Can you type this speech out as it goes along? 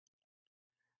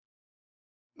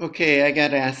Okay, I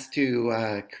got asked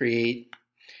to create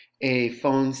a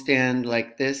phone stand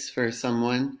like this for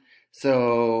someone,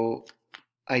 so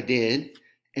I did,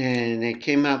 and it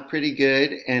came out pretty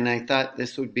good, and I thought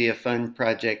this would be a fun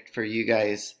project for you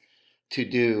guys to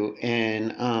do.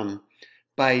 And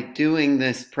by doing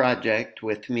this project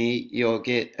with me, you'll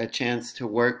get a chance to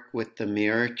work with the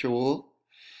mirror tool,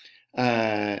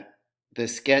 uh, the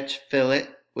sketch fillet,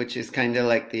 which is kind of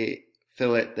like the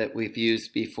fillet that we've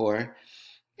used before,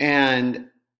 and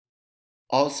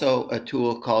also a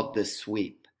tool called the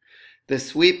sweep. The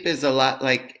sweep is a lot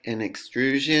like an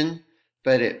extrusion,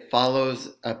 but it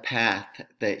follows a path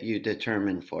that you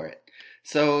determine for it.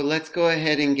 So let's go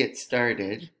ahead and get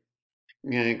started.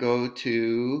 I'm going to go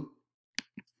to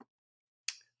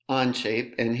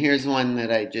Onshape, and here's one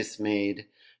that I just made,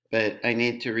 but I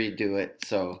need to redo it.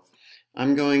 So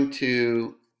I'm going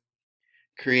to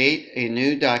create a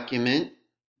new document.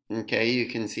 Okay, you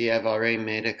can see I've already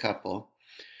made a couple.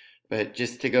 But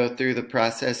just to go through the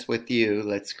process with you,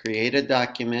 let's create a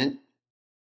document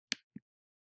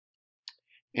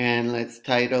and let's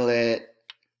title it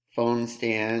phone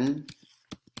stand.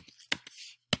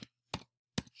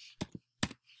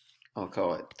 I'll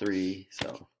call it 3.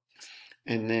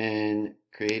 And then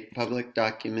create public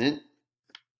document.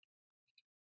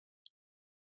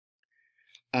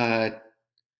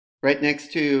 Right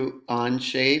next to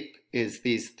Onshape is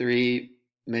these 3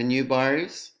 menu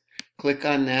bars. Click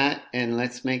on that and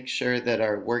let's make sure that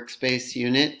our workspace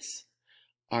units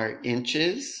are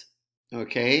inches.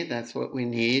 Okay, that's what we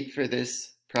need for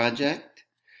this project.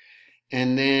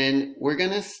 And then we're going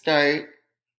to start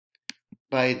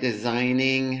by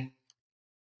designing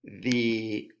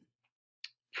the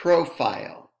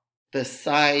profile, the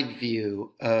side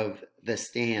view of the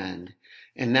stand.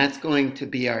 And that's going to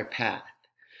be our path.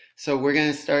 So we're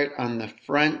going to start on the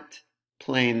front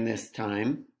plane this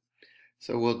time.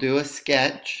 So we'll do a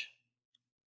sketch.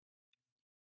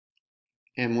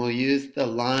 And we'll use the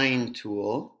line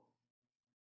tool.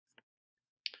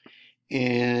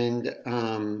 And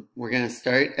we're going to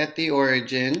start at the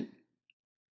origin,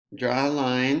 draw a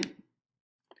line,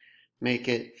 make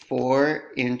it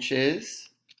 4 inches,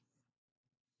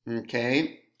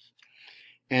 okay?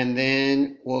 And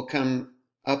then we'll come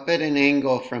up at an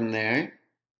angle from there.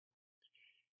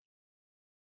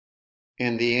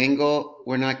 And the angle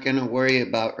we're not going to worry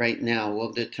about right now.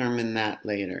 We'll determine that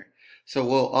later. So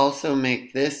we'll also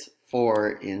make this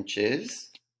 4 inches,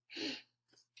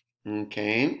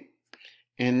 okay?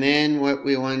 And then what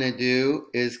we want to do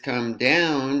is come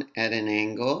down at an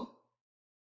angle.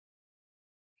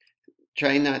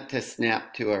 Try not to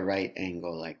snap to a right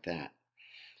angle like that.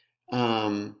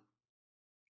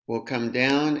 We'll come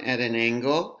down at an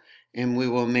angle and we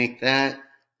will make that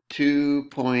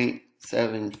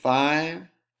 2.75.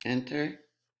 Enter.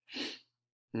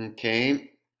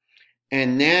 Okay.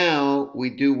 And now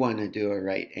we do want to do a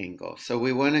right angle. So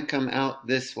we want to come out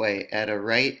this way at a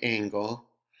right angle.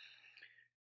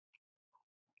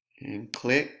 And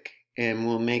click, and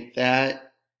we'll make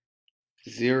that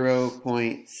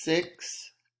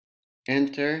 0.6,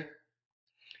 enter.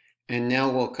 And now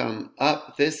we'll come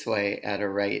up this way at a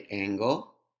right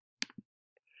angle,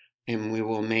 and we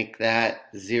will make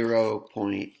that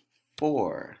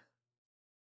 0.4,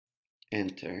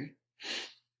 enter.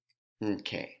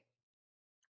 Okay.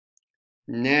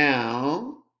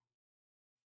 Now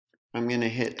I'm going to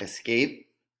hit escape,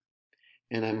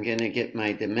 and I'm going to get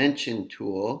my dimension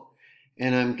tool.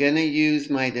 And I'm going to use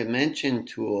my dimension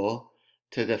tool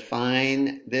to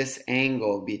define this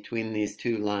angle between these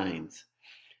 2 lines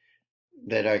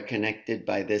that are connected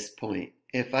by this point.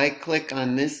 If I click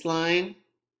on this line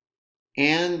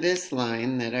and this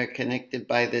line that are connected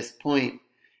by this point,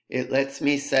 it lets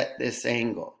me set this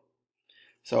angle.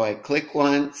 So I click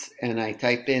once and I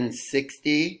type in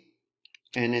 60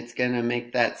 and it's going to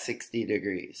make that 60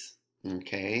 degrees.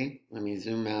 Okay, let me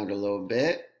zoom out a little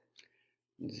bit.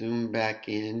 Zoom back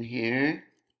in here.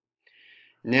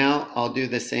 Now I'll do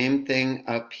the same thing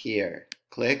up here.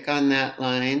 Click on that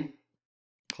line.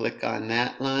 Click on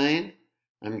that line.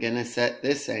 I'm going to set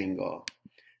this angle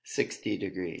 60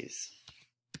 degrees.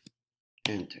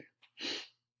 Enter.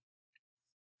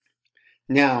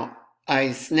 Now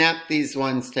I snapped these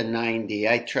ones to 90.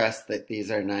 I trust that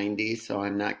these are 90, so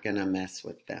I'm not going to mess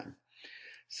with them.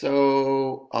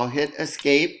 So I'll hit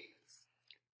escape,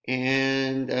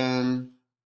 and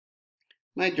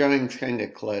my drawing's kind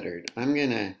of cluttered. I'm going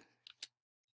to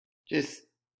just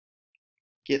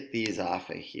get these off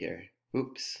of here.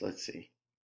 Oops, let's see.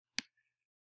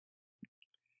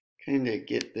 Kind of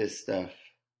get this stuff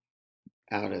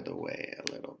out of the way a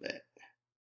little bit.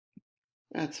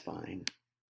 That's fine.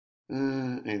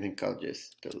 I think I'll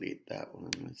just delete that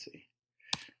one. Let's see.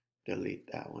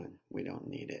 Delete that one. We don't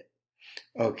need it.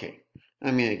 Okay.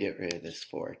 I'm going to get rid of this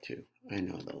 4 too. I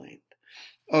know the length.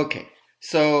 Okay.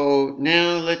 So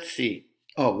now let's see.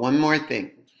 Oh, one more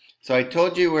thing. So I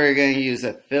told you we're going to use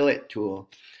a fillet tool.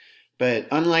 But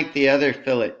unlike the other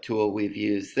fillet tool we've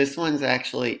used, this one's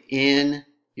actually in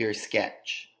your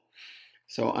sketch.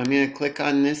 So I'm going to click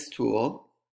on this tool.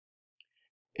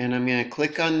 And I'm going to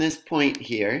click on this point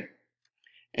here.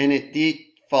 And it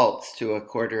defaults to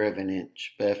 1/4 of an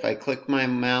inch. But if I click my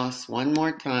mouse one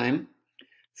more time,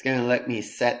 it's going to let me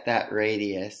set that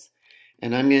radius.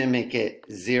 And I'm going to make it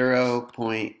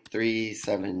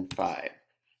 0.375,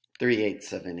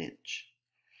 3/8 of an inch.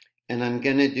 And I'm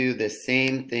going to do the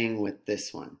same thing with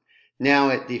this one. Now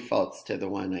it defaults to the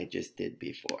one I just did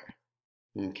before.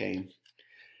 Okay.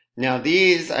 Now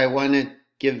these, I want to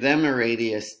give them a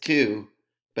radius too,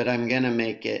 but I'm going to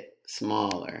make it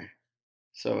smaller.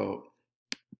 So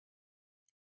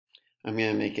I'm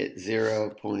going to make it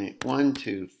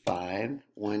 0.125,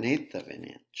 1/8 of an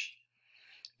inch.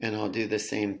 And I'll do the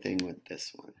same thing with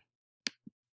this one.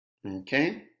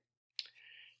 Okay?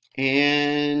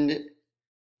 And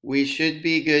we should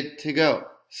be good to go.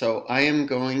 So I am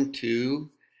going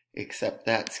to accept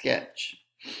that sketch.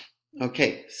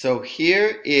 Okay, so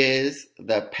here is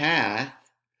the path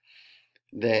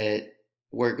that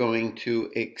we're going to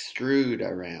extrude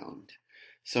around.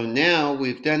 So now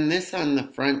we've done this on the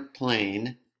front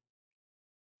plane.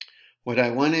 What I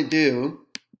want to do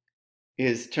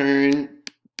is turn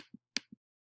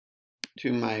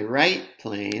to my right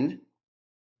plane,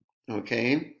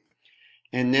 okay?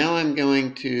 And now I'm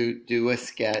going to do a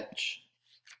sketch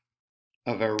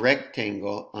of a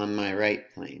rectangle on my right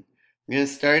plane. I'm going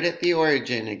to start at the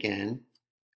origin again.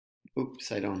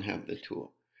 Oops, I don't have the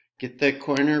tool. Get the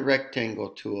corner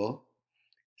rectangle tool.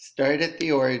 Start at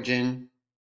the origin.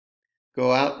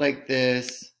 Go out like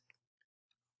this.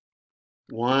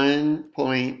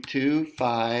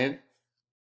 1.25.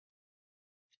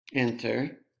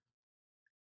 Enter.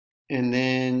 And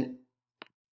then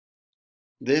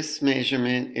this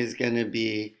measurement is going to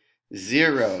be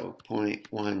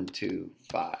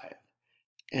 0.125.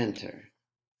 Enter.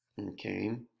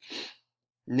 Okay.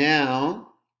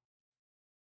 Now,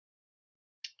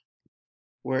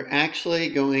 we're actually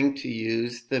going to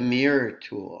use the mirror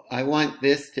tool. I want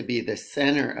this to be the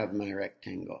center of my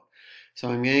rectangle. So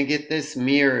I'm going to get this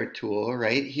mirror tool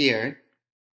right here,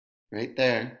 right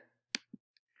there.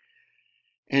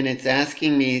 And it's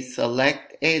asking me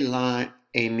select a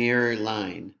mirror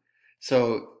line.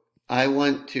 So I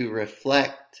want to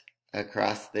reflect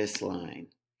across this line.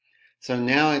 So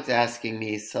now it's asking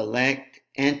me select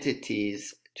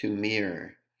entities to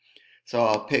mirror. So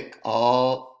I'll pick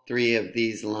all 3 of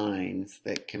these lines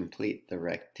that complete the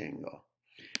rectangle.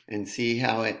 And see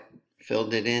how it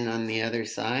filled it in on the other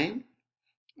side?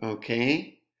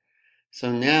 Okay. So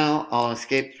now I'll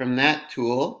escape from that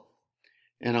tool.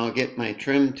 And I'll get my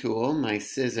trim tool, my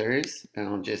scissors, and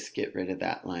I'll just get rid of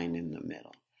that line in the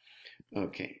middle.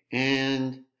 Okay,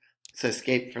 and let's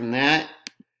escape from that,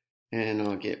 and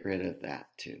I'll get rid of that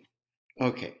too.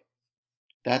 Okay,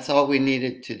 that's all we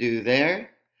needed to do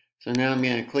there. So now I'm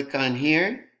going to click on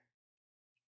here,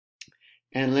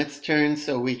 and let's turn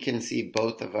so we can see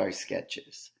both of our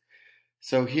sketches.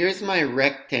 So here's my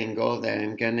rectangle that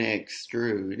I'm going to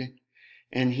extrude,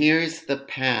 and here's the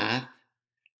path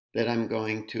that I'm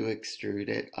going to extrude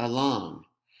it along.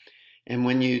 And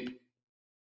when you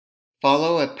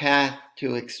follow a path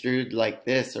to extrude like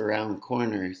this around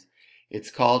corners,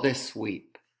 it's called a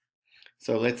sweep.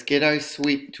 So let's get our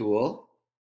sweep tool.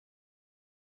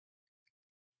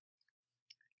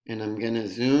 And I'm going to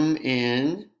zoom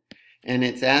in. And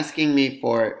it's asking me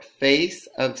for face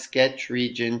of sketch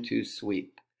region to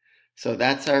sweep. So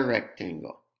that's our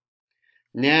rectangle.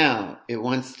 Now it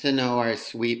wants to know our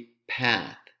sweep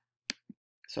path.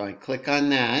 So I click on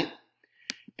that,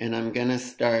 and I'm going to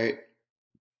start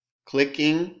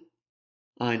clicking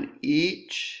on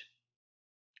each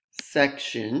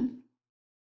section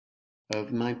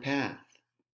of my path.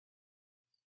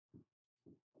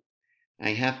 I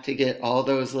have to get all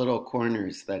those little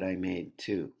corners that I made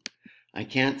too. I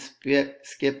can't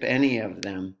skip any of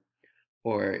them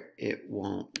or it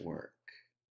won't work.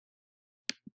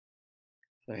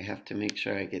 So I have to make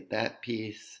sure I get that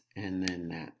piece and then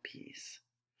that piece.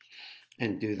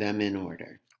 And do them in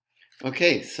order.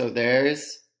 Okay, so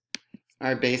there's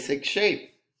our basic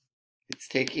shape. It's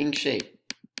taking shape.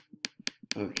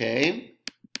 Okay.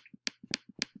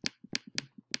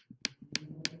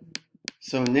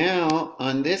 So now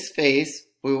on this face,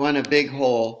 we want a big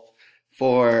hole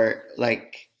for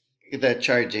like the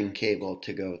charging cable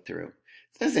to go through.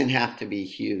 It doesn't have to be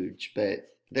huge, but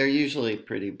they're usually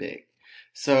pretty big.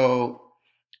 So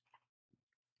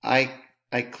I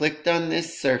clicked on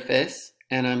this surface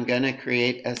and I'm going to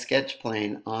create a sketch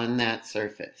plane on that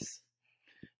surface.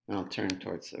 I'll turn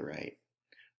towards the right.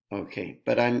 Okay,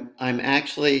 but I'm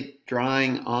actually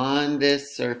drawing on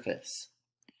this surface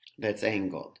that's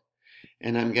angled.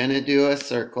 And I'm going to do a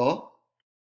circle.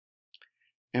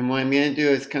 And what I'm going to do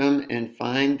is come and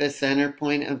find the center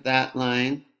point of that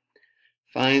line,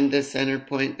 find the center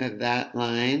point of that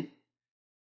line,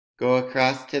 go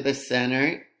across to the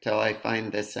center till I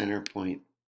find the center point.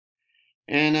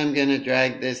 And I'm going to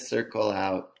drag this circle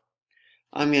out.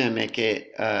 I'm going to make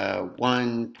it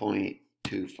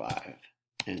 1.25.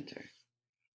 Enter.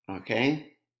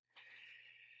 Okay.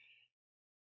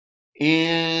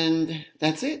 And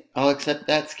that's it. I'll accept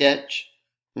that sketch.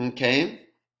 Okay.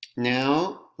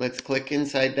 Now let's click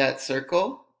inside that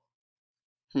circle.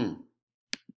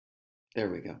 There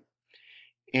we go.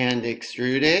 And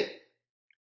extrude it.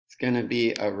 It's going to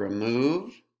be a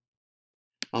remove.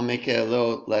 I'll make it a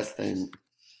little less than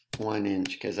 1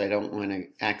 inch because I don't want to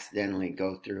accidentally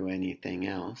go through anything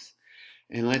else.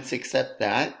 And let's accept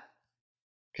that.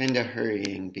 Kind of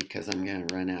hurrying because I'm going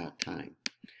to run out of time.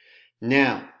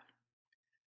 Now,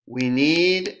 we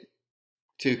need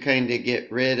to kind of get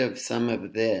rid of some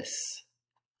of this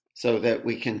so that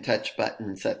we can touch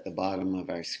buttons at the bottom of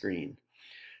our screen.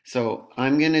 So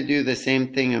I'm going to do the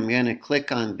same thing. I'm going to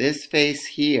click on this face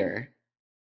here.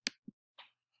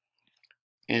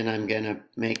 And I'm going to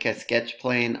make a sketch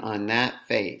plane on that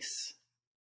face.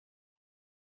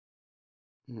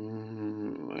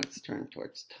 Let's turn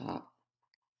towards top.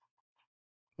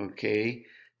 Okay,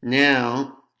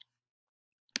 now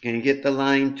I'm going to get the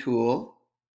line tool.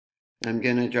 I'm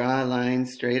going to draw a line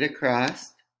straight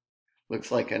across.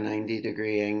 Looks like a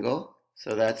 90-degree angle,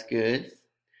 so that's good.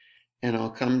 And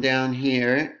I'll come down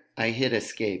here. I hit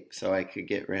escape so I could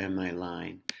get rid of my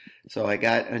line. So I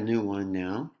got a new one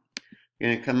now. I'm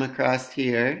going to come across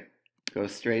here, go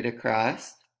straight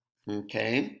across,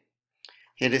 okay,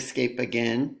 hit escape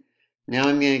again. Now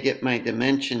I'm going to get my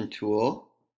dimension tool.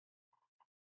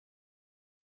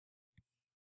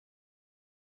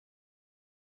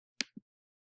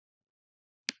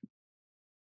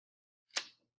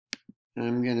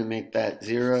 I'm going to make that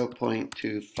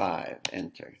 0.25,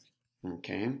 enter,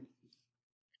 okay.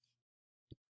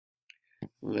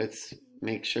 Let's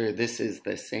make sure this is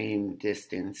the same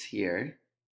distance here.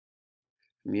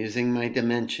 I'm using my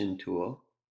dimension tool.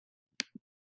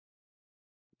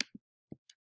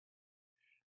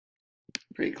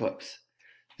 Pretty close.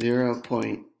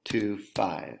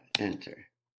 0.25, enter.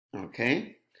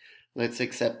 Okay, let's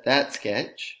accept that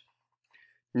sketch.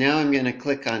 Now I'm going to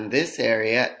click on this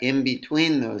area in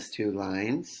between those two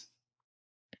lines.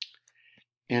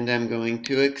 And I'm going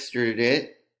to extrude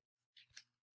it.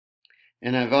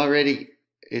 And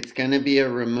it's going to be a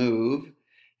remove.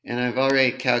 And I've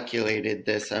already calculated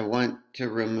this. I want to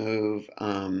remove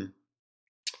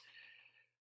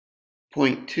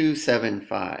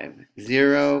 0.275,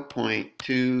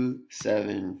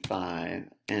 0.275,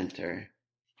 enter.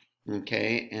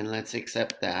 Okay, and let's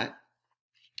accept that.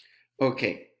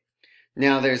 Okay,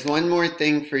 now there's one more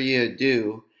thing for you to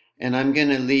do, and I'm going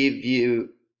to leave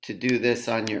you to do this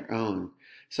on your own.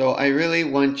 So I really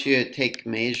want you to take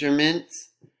measurements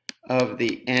of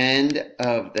the end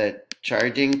of the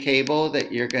charging cable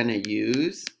that you're going to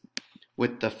use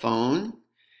with the phone.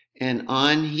 And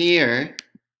on here,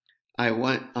 I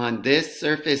want on this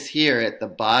surface here at the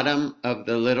bottom of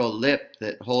the little lip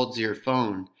that holds your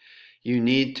phone, you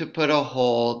need to put a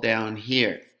hole down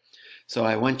here. So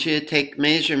I want you to take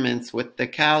measurements with the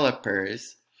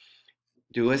calipers,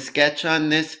 do a sketch on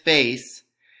this face,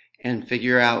 and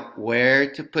figure out where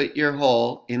to put your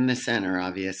hole in the center,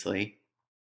 obviously,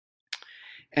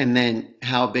 and then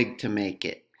how big to make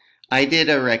it. I did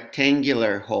a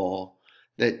rectangular hole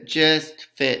that just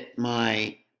fit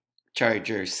my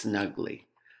charger snugly.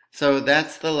 So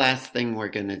that's the last thing we're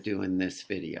going to do in this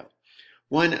video.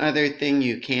 One other thing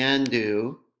you can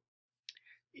do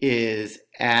is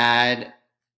add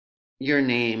your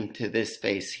name to this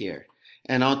face here.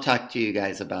 And I'll talk to you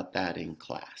guys about that in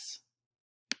class.